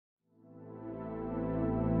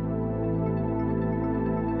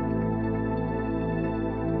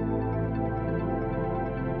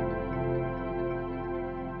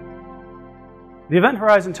The Event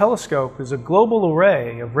Horizon Telescope is a global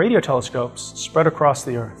array of radio telescopes spread across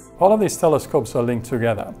the Earth. All of these telescopes are linked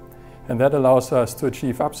together, and that allows us to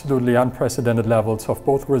achieve absolutely unprecedented levels of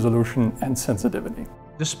both resolution and sensitivity.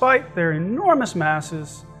 Despite their enormous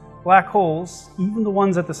masses, black holes, even the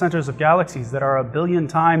ones at the centers of galaxies that are 1 billion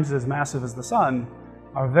times as massive as the Sun,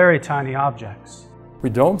 are very tiny objects. We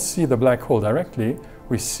don't see the black hole directly,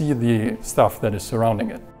 we see the stuff that is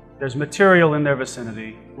surrounding it. There's material in their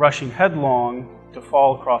vicinity, rushing headlong to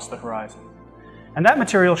fall across the horizon. And that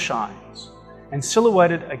material shines, and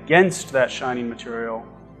silhouetted against that shining material,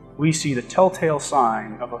 we see the telltale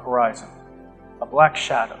sign of a horizon, a black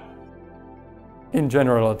shadow. In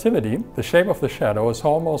general relativity, the shape of the shadow is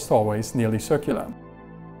almost always nearly circular.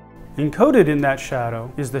 Encoded in that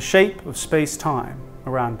shadow is the shape of space-time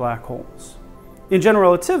around black holes. In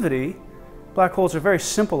general relativity, black holes are very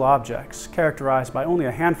simple objects characterized by only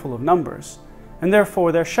a handful of numbers, and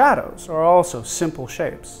therefore their shadows are also simple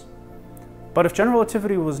shapes. But if general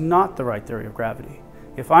relativity was not the right theory of gravity,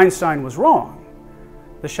 if Einstein was wrong,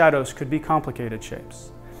 the shadows could be complicated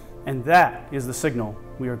shapes. And that is the signal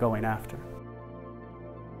we are going after.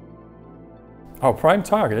 Our prime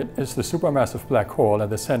target is the supermassive black hole at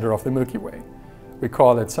the center of the Milky Way. We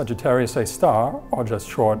call it Sagittarius A star, or just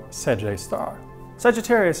short, Sag A star.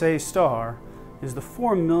 Sagittarius A star is the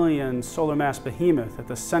 4 million solar mass behemoth at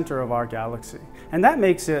the center of our galaxy, and that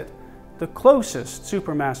makes it the closest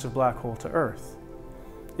supermassive black hole to Earth.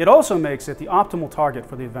 It also makes it the optimal target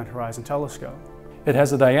for the Event Horizon Telescope. It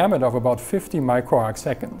has a diameter of about 50 microarc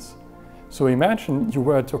seconds. So imagine you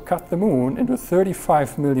were to cut the moon into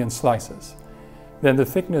 35 million slices. Then the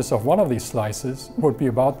thickness of one of these slices would be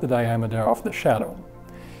about the diameter of the shadow.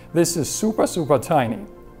 This is super tiny,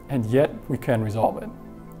 and yet we can resolve it.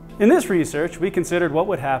 In this research, we considered what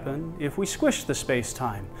would happen if we squished the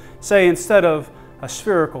space-time. Say, instead of a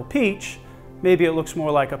spherical peach, maybe it looks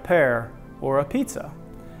more like a pear or a pizza.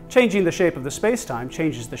 Changing the shape of the space-time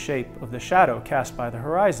changes the shape of the shadow cast by the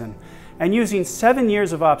horizon. And using 7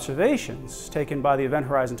 years of observations taken by the Event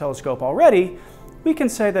Horizon Telescope already, we can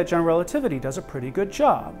say that general relativity does a pretty good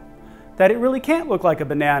job. That it really can't look like a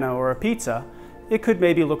banana or a pizza, it could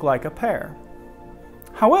maybe look like a pear.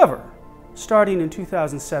 However, starting in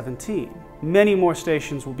 2017, many more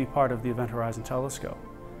stations will be part of the Event Horizon Telescope,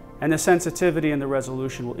 and the sensitivity and the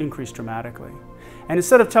resolution will increase dramatically. And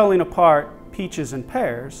instead of telling apart peaches and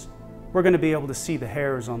pears, we're going to be able to see the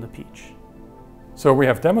hairs on the peach. So we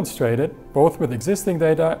have demonstrated, both with existing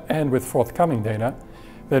data and with forthcoming data,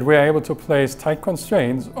 that we are able to place tight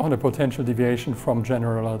constraints on a potential deviation from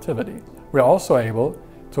general relativity. We are also able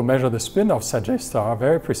to measure the spin of Sag A star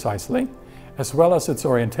very precisely, as well as its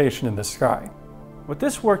orientation in the sky. What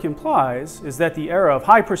this work implies is that the era of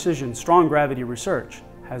high-precision, strong gravity research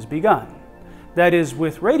has begun. That is,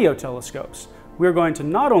 with radio telescopes, we're going to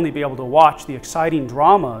not only be able to watch the exciting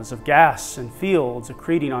dramas of gas and fields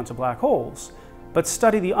accreting onto black holes, but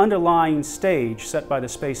study the underlying stage set by the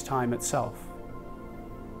space-time itself.